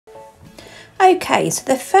Okay, so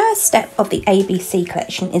the first step of the ABC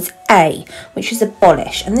collection is A, which is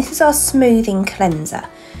Abolish, and this is our smoothing cleanser.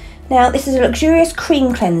 Now, this is a luxurious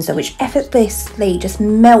cream cleanser which effortlessly just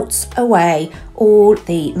melts away all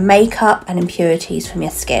the makeup and impurities from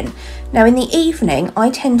your skin. Now, in the evening,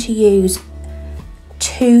 I tend to use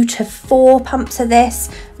 2 to 4 pumps of this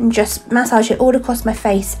and just massage it all across my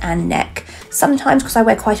face and neck. Sometimes, because I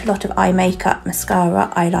wear quite a lot of eye makeup,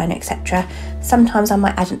 mascara, eyeliner, etc., sometimes I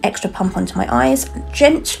might add an extra pump onto my eyes,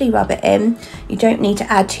 gently rub it in. You don't need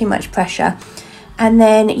to add too much pressure. And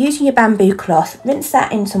then using your bamboo cloth, rinse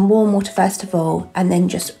that in some warm water first of all, and then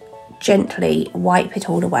just gently wipe it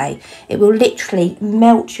all away. It will literally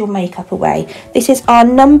melt your makeup away. This is our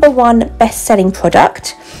 #1 best-selling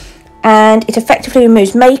product, and it effectively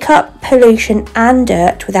removes makeup, pollution and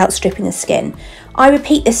dirt without stripping the skin. I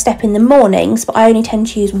repeat this step in the mornings, but I only tend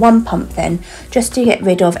to use 1 pump then, just to get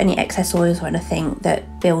rid of any excess oils or anything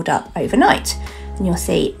that build up overnight. And you'll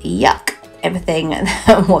see, yuck, everything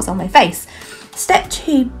that was on my face. Step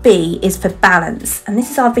 2B is for balance, and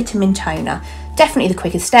this is our vitamin toner. Definitely the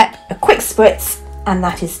quickest step, a quick spritz, and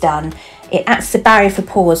that is done. It acts as a barrier for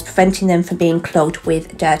pores, preventing them from being clogged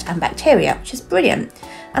with dirt and bacteria, which is brilliant.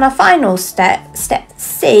 And our final step, step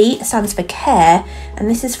C, stands for care, and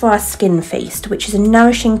this is for our Skin Feast, which is a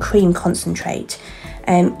nourishing cream concentrate.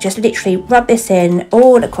 Just literally rub this in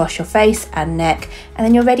all across your face and neck, and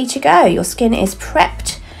then you're ready to go. Your skin is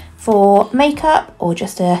prepped for makeup or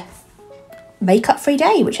just a makeup-free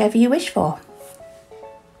day, whichever you wish for.